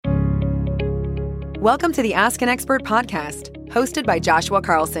Welcome to the Ask an Expert podcast, hosted by Joshua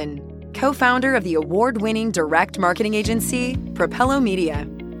Carlson, co-founder of the award-winning direct marketing agency, Propello Media.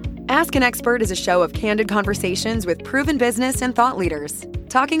 Ask an Expert is a show of candid conversations with proven business and thought leaders,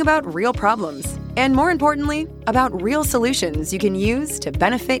 talking about real problems, and more importantly, about real solutions you can use to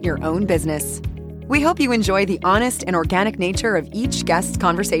benefit your own business. We hope you enjoy the honest and organic nature of each guest's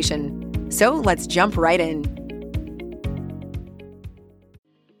conversation. So let's jump right in.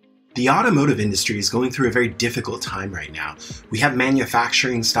 The automotive industry is going through a very difficult time right now. We have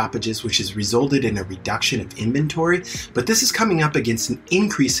manufacturing stoppages, which has resulted in a reduction of inventory, but this is coming up against an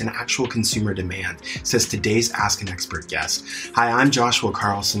increase in actual consumer demand, says today's Ask an Expert guest. Hi, I'm Joshua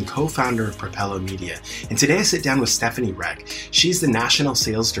Carlson, co-founder of Propello Media, and today I sit down with Stephanie Reck. She's the National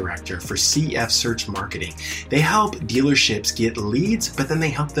Sales Director for CF Search Marketing. They help dealerships get leads, but then they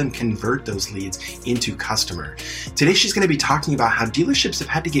help them convert those leads into customer. Today she's going to be talking about how dealerships have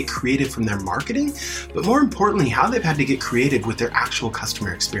had to get creative from their marketing, but more importantly, how they've had to get creative with their actual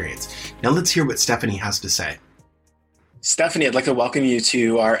customer experience. Now let's hear what Stephanie has to say. Stephanie, I'd like to welcome you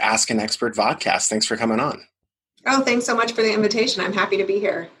to our Ask an Expert vodcast. Thanks for coming on. Oh, thanks so much for the invitation. I'm happy to be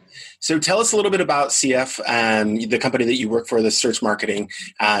here. So tell us a little bit about CF, the company that you work for, the search marketing.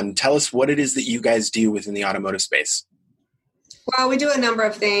 Tell us what it is that you guys do within the automotive space. Well, we do a number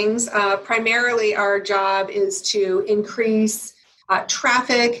of things. Primarily, our job is to increase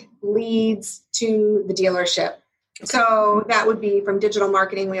traffic, leads to the dealership. Okay. So that would be from digital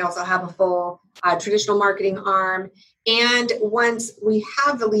marketing. We also have a full traditional marketing arm. And once we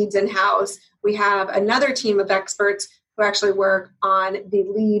have the leads in-house, we have another team of experts who actually work on the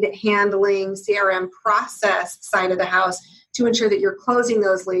lead handling CRM process side of the house to ensure that you're closing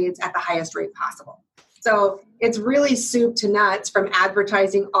those leads at the highest rate possible. So it's really soup to nuts from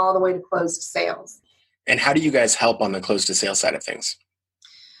advertising all the way to closed sales. And how do you guys help on the close to sale side of things?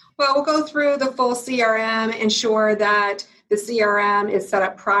 Well, we'll go through the full CRM, ensure that the CRM is set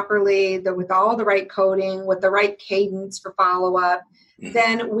up properly, with all the right coding, with the right cadence for follow-up. Mm-hmm.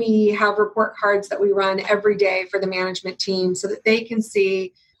 Then we have report cards that we run every day for the management team so that they can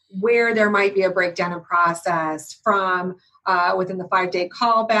see where there might be a breakdown in process from within the 5-day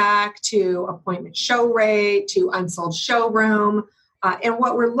callback to appointment show rate to unsold showroom. And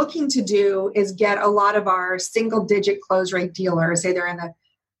what we're looking to do is get a lot of our single-digit close rate dealers, say they're in the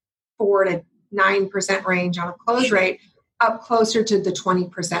 4 to 9% range on a close rate, up closer to the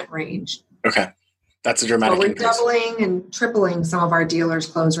 20% range. Okay. That's a dramatic increase. We're increase. Doubling and tripling some of our dealers'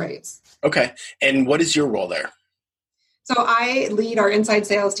 close rates. Okay. And what is your role there? So I lead our inside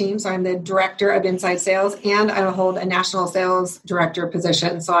sales team. So I'm the director of inside sales, and I hold a national sales director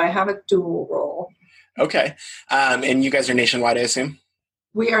position. So I have a dual role. Okay. And you guys are nationwide, I assume?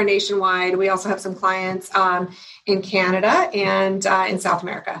 We are nationwide. We also have some clients in Canada and in South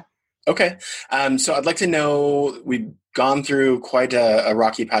America. Okay. So I'd like to know, we've gone through quite a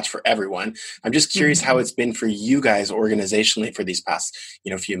rocky patch for everyone. I'm just curious how it's been for you guys organizationally for these past,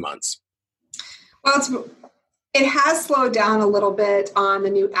 few months. Well, it has slowed down a little bit on the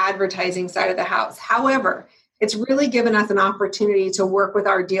new advertising side of the house. However, it's really given us an opportunity to work with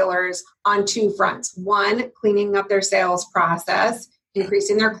our dealers on two fronts. One, cleaning up their sales process,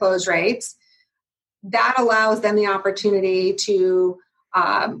 increasing their close rates. That allows them the opportunity to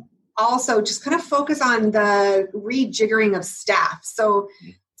also just kind of focus on the rejiggering of staff. So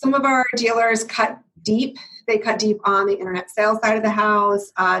some of our dealers cut deep. They cut deep on the internet sales side of the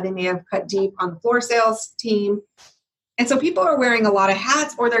house. They may have cut deep on the floor sales team. And so people are wearing a lot of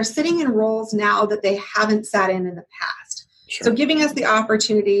hats, or they're sitting in roles now that they haven't sat in the past. Sure. So giving us the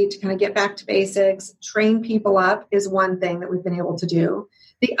opportunity to kind of get back to basics, train people up is one thing that we've been able to do.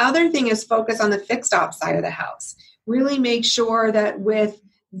 The other thing is focus on the fixed ops side of the house. Really make sure that with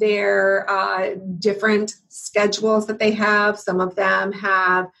their different schedules that they have, some of them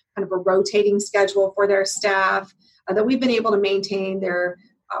have kind of a rotating schedule for their staff, that we've been able to maintain their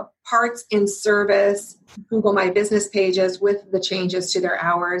parts in service, Google My Business pages with the changes to their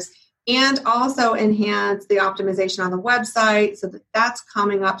hours, and also enhance the optimization on the website so that that's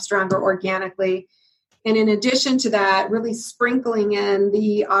coming up stronger organically. And in addition to that, really sprinkling in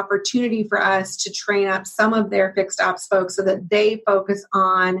the opportunity for us to train up some of their fixed ops folks so that they focus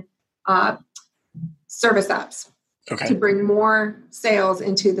on service ops to bring more sales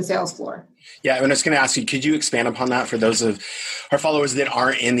into the sales floor. Yeah, I was going to ask you, could you expand upon that for those of our followers that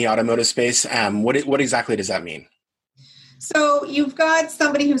aren't in the automotive space? What exactly does that mean? So you've got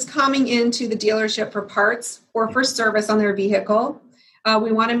somebody who's coming into the dealership for parts or for service on their vehicle.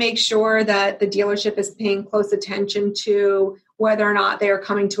 We want to make sure that the dealership is paying close attention to whether or not they are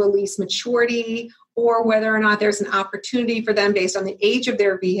coming to a lease maturity or whether or not there's an opportunity for them based on the age of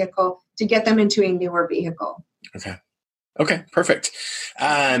their vehicle to get them into a newer vehicle. Okay, perfect.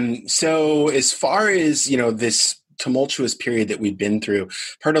 So as far as, this tumultuous period that we've been through,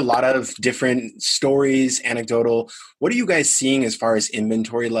 heard a lot of different stories, anecdotal. What are you guys seeing as far as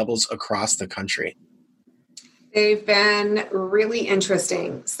inventory levels across the country? They've been really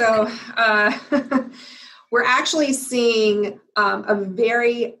interesting. So we're actually seeing a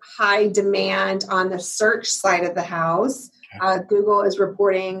very high demand on the search side of the house. Google is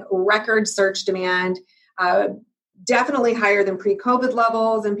reporting record search demand, definitely higher than pre-COVID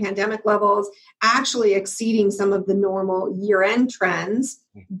levels and pandemic levels, actually exceeding some of the normal year-end trends.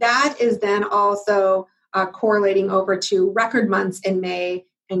 That is then also correlating over to record months in May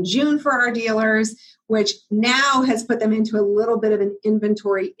and June for our dealers, which now has put them into a little bit of an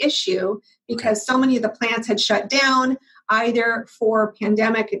inventory issue because so many of the plants had shut down either for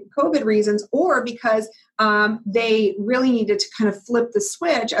pandemic and COVID reasons or because they really needed to kind of flip the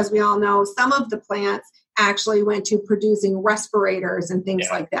switch. As we all know, some of the plants actually went to producing respirators and things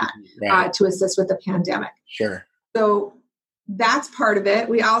like that to assist with the pandemic. Sure. So that's part of it.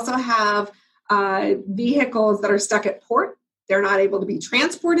 We also have vehicles that are stuck at port. They're not able to be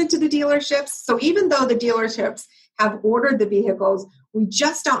transported to the dealerships. So even though the dealerships have ordered the vehicles, we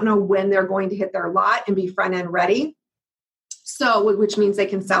just don't know when they're going to hit their lot and be front end ready. So, which means they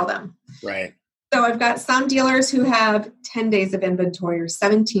can sell them. Right. So I've got some dealers who have 10 days of inventory or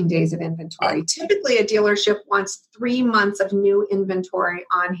 17 days of inventory. Typically, a dealership wants 3 months of new inventory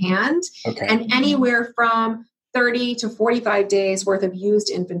on hand and anywhere from 30 to 45 days worth of used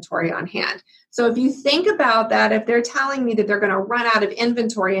inventory on hand. So if you think about that, if they're telling me that they're going to run out of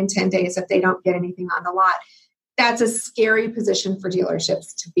inventory in 10 days if they don't get anything on the lot, that's a scary position for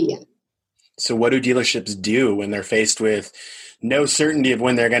dealerships to be in. So what do dealerships do when they're faced with no certainty of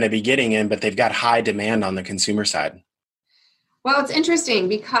when they're going to be getting in, but they've got high demand on the consumer side? Well, it's interesting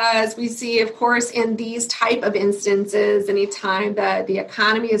because we see, of course, in these type of instances, anytime that the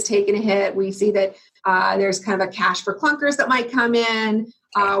economy has taken a hit, we see that there's kind of a cash for clunkers that might come in.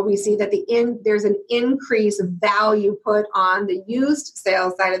 We see that there's an increase of value put on the used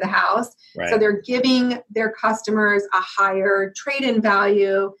sales side of the house. Right. So they're giving their customers a higher trade-in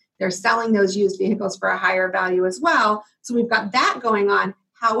value. They're selling those used vehicles for a higher value as well. So we've got that going on.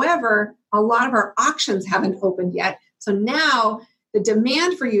 However, a lot of our auctions haven't opened yet. So now the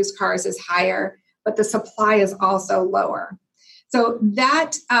demand for used cars is higher, but the supply is also lower. So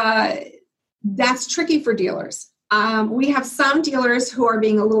that's tricky for dealers. We have some dealers who are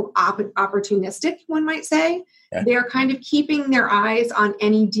being a little opportunistic, one might say. Yeah. They're kind of keeping their eyes on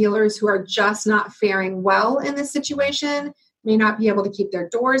any dealers who are just not faring well in this situation, may not be able to keep their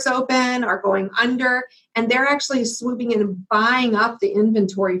doors open or going under, and they're actually swooping in and buying up the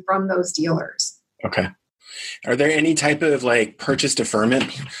inventory from those dealers. Okay. Are there any type of purchase deferment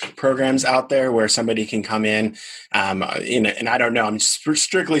programs out there where somebody can come in, and I don't know, I'm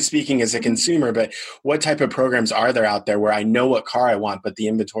strictly speaking as a consumer, but what type of programs are there out there where I know what car I want, but the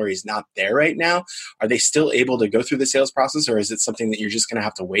inventory is not there right now? Are they still able to go through the sales process, or is it something that you're just going to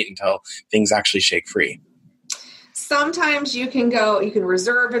have to wait until things actually shake free? Sometimes you can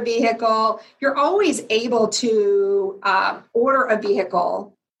reserve a vehicle. You're always able to order a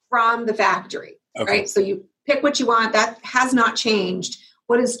vehicle from the factory, right? So you pick what you want. That has not changed.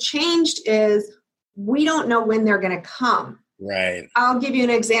 What has changed is we don't know when they're going to come. Right. I'll give you an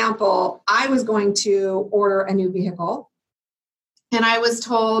example. I was going to order a new vehicle, and I was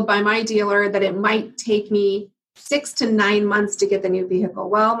told by my dealer that it might take me 6 to 9 months to get the new vehicle.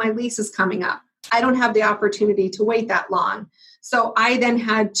 Well, my lease is coming up. I don't have the opportunity to wait that long. So I then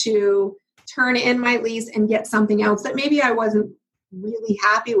had to turn in my lease and get something else that maybe I wasn't really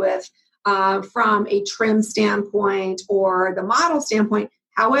happy with from a trim standpoint or the model standpoint.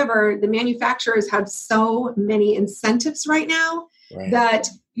 However, the manufacturers have so many incentives right now that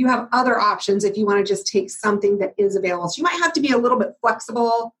you have other options if you want to just take something that is available. So you might have to be a little bit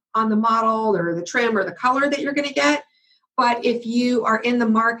flexible on the model or the trim or the color that you're going to get. But if you are in the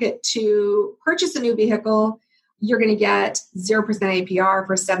market to purchase a new vehicle, you're going to get 0% APR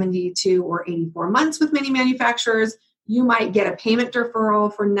for 72 or 84 months with many manufacturers. You might get a payment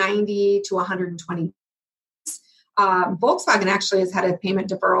deferral for 90 to 120. Volkswagen actually has had a payment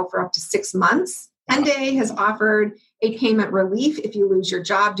deferral for up to 6 months. Hyundai has offered a payment relief if you lose your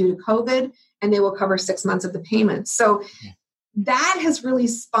job due to COVID, and they will cover 6 months of the payment. So that has really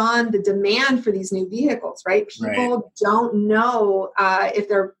spawned the demand for these new vehicles, right? People don't know if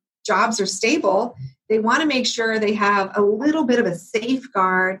their jobs are stable. They want to make sure they have a little bit of a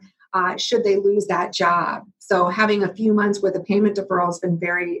safeguard should they lose that job. So having a few months with a payment deferral has been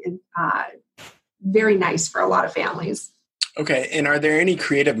very very nice for a lot of families. Okay. And are there any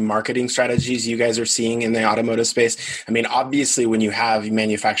creative marketing strategies you guys are seeing in the automotive space? I mean, obviously, when you have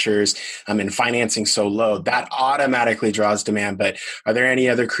manufacturers and financing so low, that automatically draws demand. But are there any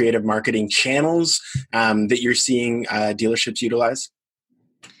other creative marketing channels that you're seeing dealerships utilize?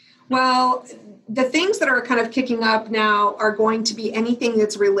 Well, the things that are kind of kicking up now are going to be anything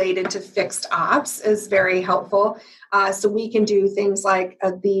that's related to fixed ops is very helpful. So we can do things like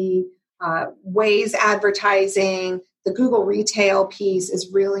the Waze advertising. The Google retail piece is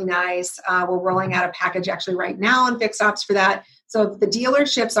really nice. We're rolling out a package actually right now on fixed ops for that. So if the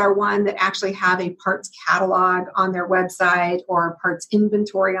dealerships are one that actually have a parts catalog on their website or parts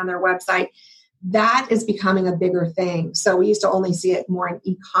inventory on their website, that is becoming a bigger thing. So we used to only see it more in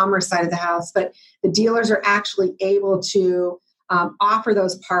e-commerce side of the house, but the dealers are actually able to offer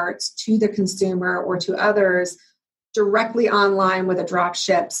those parts to the consumer or to others directly online with a drop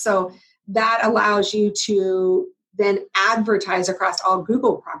ship. So that allows you to then advertise across all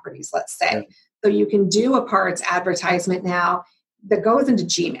Google properties, let's say. Yeah. So you can do a parts advertisement now that goes into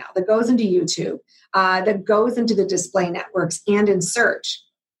Gmail, that goes into YouTube, that goes into the display networks and in search.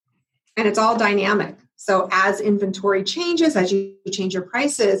 And it's all dynamic. So as inventory changes, as you change your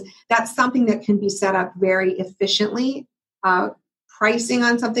prices, that's something that can be set up very efficiently. Pricing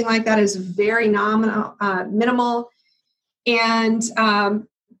on something like that is very minimal. And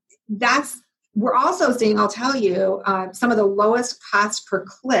we're also seeing, I'll tell you, some of the lowest cost per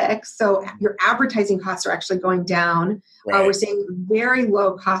click. So your advertising costs are actually going down. Right. We're seeing very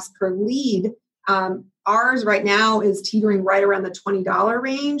low cost per lead. Ours right now is teetering right around the $20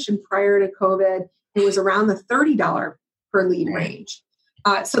 range. And prior to COVID, it was around the $30 per lead range.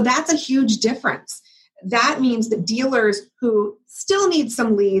 So that's a huge difference. That means that dealers who still need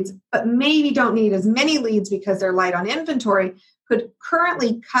some leads, but maybe don't need as many leads because they're light on inventory, could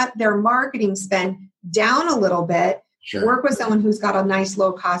currently cut their marketing spend down a little bit, work with someone who's got a nice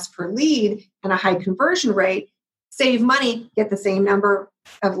low cost per lead and a high conversion rate, save money, get the same number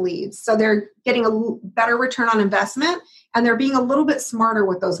of leads. So they're getting a better return on investment, and they're being a little bit smarter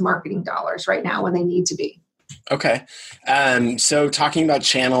with those marketing dollars right now when they need to be. Okay. So talking about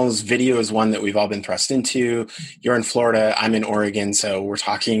channels, video is one that we've all been thrust into. You're in Florida, I'm in Oregon. So we're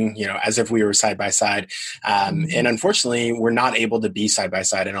talking, as if we were side by side. And unfortunately, we're not able to be side by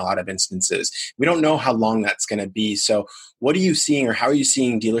side in a lot of instances. We don't know how long that's going to be. So what are you seeing, or how are you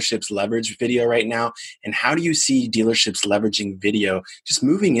seeing dealerships leverage video right now? And how do you see dealerships leveraging video just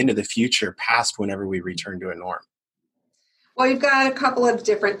moving into the future past whenever we return to a norm? Well, you've got a couple of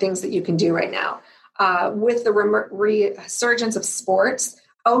different things that you can do right now. With the resurgence of sports,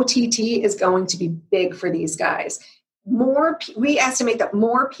 OTT is going to be big for these guys. We estimate that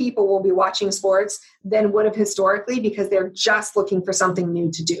more people will be watching sports than would have historically because they're just looking for something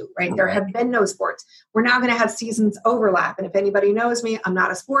new to do, right? There have been no sports. We're now going to have seasons overlap. And if anybody knows me, I'm not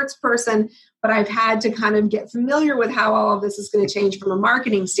a sports person, but I've had to kind of get familiar with how all of this is going to change from a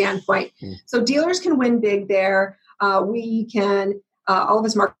marketing standpoint. So dealers can win big there. We can... all of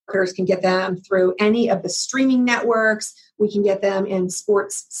us marketers can get them through any of the streaming networks. We can get them in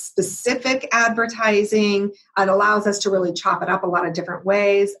sports-specific advertising. It allows us to really chop it up a lot of different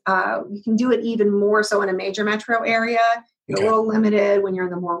ways. You can do it even more so in a major metro area. You're a little limited when you're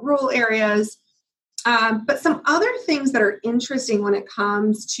in the more rural areas. But some other things that are interesting when it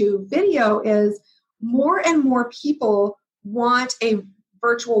comes to video is more and more people want a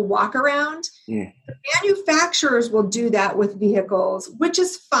virtual walk around. Manufacturers will do that with vehicles, which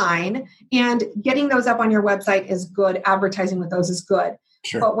is fine. And getting those up on your website is good. Advertising with those is good.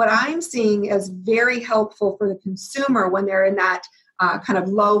 But what I'm seeing is very helpful for the consumer when they're in that kind of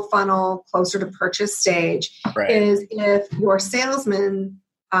low funnel, closer to purchase stage, is if your salesman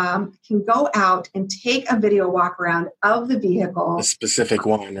can go out and take a video walk around of the vehicle. A specific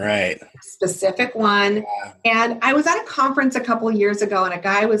one, right? Specific one. Yeah. And I was at a conference a couple of years ago, and a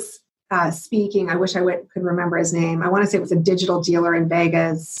guy was speaking. I wish I could remember his name. I want to say it was a digital dealer in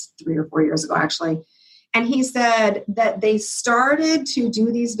Vegas 3 or 4 years ago, actually. And he said that they started to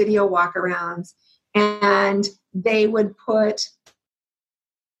do these video walkarounds, and they would put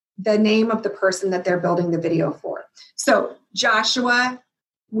the name of the person that they're building the video for. So Joshua,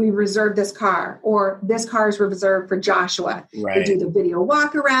 we reserved this car, or this car is reserved for Joshua. They do the video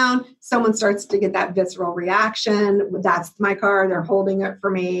walk around. Someone starts to get that visceral reaction. That's my car. They're holding it for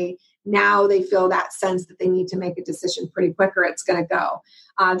me. Now they feel that sense that they need to make a decision pretty quick or it's going to go.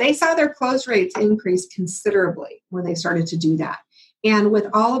 They saw their close rates increase considerably when they started to do that. And with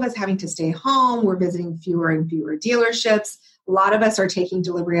all of us having to stay home, we're visiting fewer and fewer dealerships. A lot of us are taking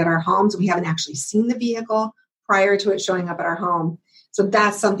delivery at our homes. We haven't actually seen the vehicle prior to it showing up at our home. So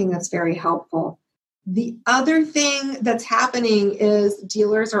that's something that's very helpful. The other thing that's happening is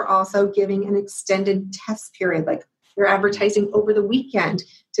dealers are also giving an extended test period, like they're advertising over the weekend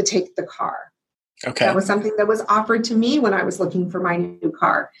to take the car. Okay. That was something that was offered to me when I was looking for my new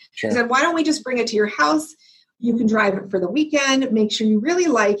car. Sure. He said, why don't we just bring it to your house? You can drive it for the weekend, make sure you really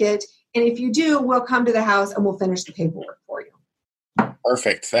like it. And if you do, we'll come to the house and we'll finish the paperwork for you.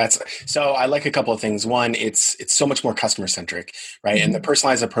 Perfect. So I like a couple of things. One, it's so much more customer centric, right? Mm-hmm. And the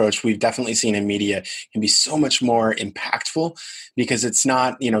personalized approach we've definitely seen in media can be so much more impactful because it's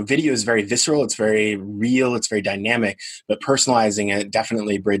not, video is very visceral, it's very real, it's very dynamic, but personalizing it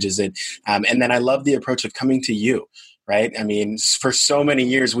definitely bridges it. And then I love the approach of coming to you. Right? I mean, for so many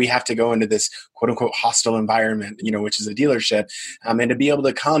years, we have to go into this quote unquote hostile environment, which is a dealership. And to be able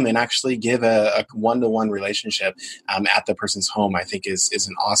to come and actually give a one-to-one relationship at the person's home, I think is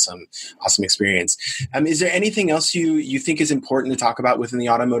an awesome experience. Is there anything else you think is important to talk about within the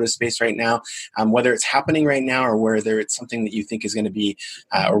automotive space right now, whether it's happening right now or whether it's something that you think is going to be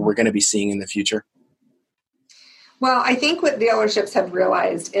or we're going to be seeing in the future? Well, I think what dealerships have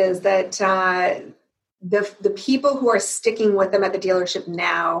realized is that the people who are sticking with them at the dealership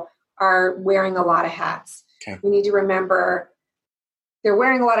now are wearing a lot of hats. Okay. We need to remember they're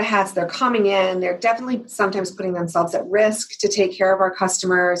wearing a lot of hats. They're coming in. They're definitely sometimes putting themselves at risk to take care of our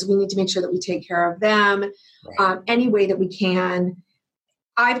customers. We need to make sure that we take care of them any way that we can.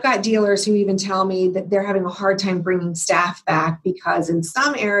 I've got dealers who even tell me that they're having a hard time bringing staff back because in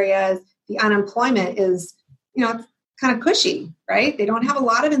some areas, the unemployment is, kind of cushy, right? They don't have a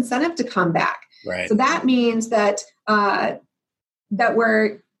lot of incentive to come back. Right. So that means that that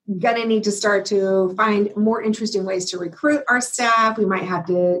we're going to need to start to find more interesting ways to recruit our staff. We might have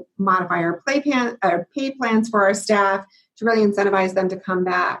to modify our pay plans for our staff to really incentivize them to come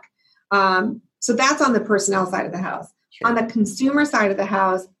back. So that's on the personnel side of the house. Sure. On the consumer side of the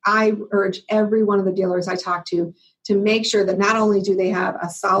house, I urge every one of the dealers I talk to make sure that not only do they have a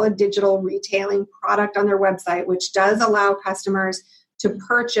solid digital retailing product on their website, which does allow customers to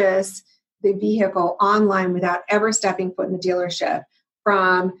purchase the vehicle online without ever stepping foot in the dealership,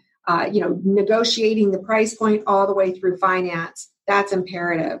 from negotiating the price point all the way through finance. That's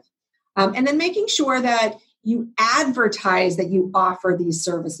imperative. And then making sure that you advertise that you offer these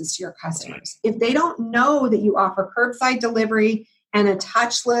services to your customers. If they don't know that you offer curbside delivery and a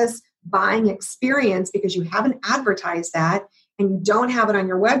touchless buying experience because you haven't advertised that and you don't have it on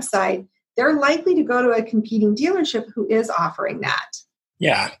your website, they're likely to go to a competing dealership who is offering that.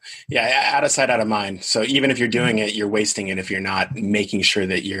 Yeah. Out of sight, out of mind. So even if you're doing it, you're wasting it if you're not making sure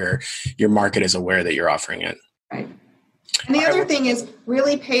that your market is aware that you're offering it. Right. And the other thing is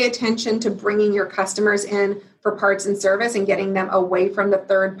really pay attention to bringing your customers in for parts and service and getting them away from the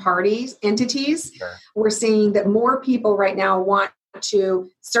third parties entities. Sure. We're seeing that more people right now want to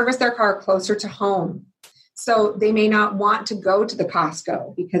service their car closer to home. So they may not want to go to the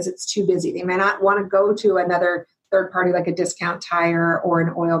Costco because it's too busy. They may not want to go to another third party like a Discount Tire or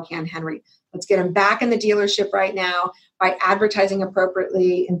an Oil Can Henry. Let's get them back in the dealership right now by advertising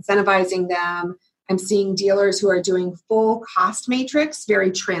appropriately, incentivizing them. I'm seeing dealers who are doing full cost matrix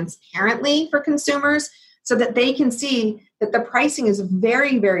very transparently for consumers so that they can see that the pricing is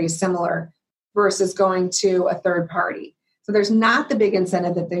very, very similar versus going to a third party. So there's not the big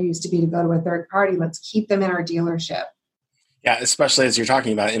incentive that there used to be to go to a third party. Let's keep them in our dealership. Yeah, especially as you're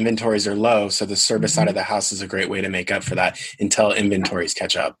talking about, inventories are low. So the service side of the house is a great way to make up for that until inventories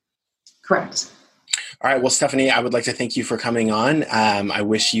catch up. Correct. All right. Well, Stephanie, I would like to thank you for coming on. I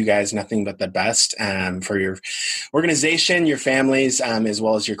wish you guys nothing but the best for your organization, your families, as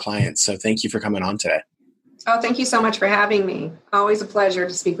well as your clients. So thank you for coming on today. Oh, thank you so much for having me. Always a pleasure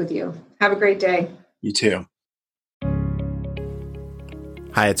to speak with you. Have a great day. You too.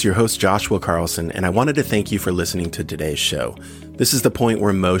 Hi, it's your host, Joshua Carlson, and I wanted to thank you for listening to today's show. This is the point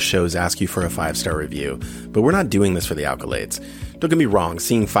where most shows ask you for a 5-star review, but we're not doing this for the accolades. Don't get me wrong,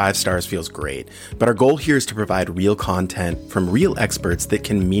 seeing 5 stars feels great, but our goal here is to provide real content from real experts that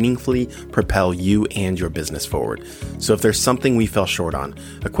can meaningfully propel you and your business forward. So if there's something we fell short on,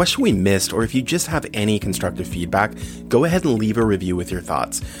 a question we missed, or if you just have any constructive feedback, go ahead and leave a review with your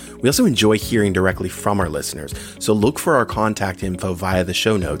thoughts. We also enjoy hearing directly from our listeners, so look for our contact info via the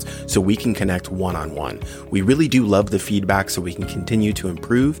show notes so we can connect one-on-one. We really do love the feedback so we can continue to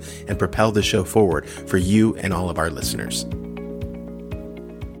improve and propel the show forward for you and all of our listeners.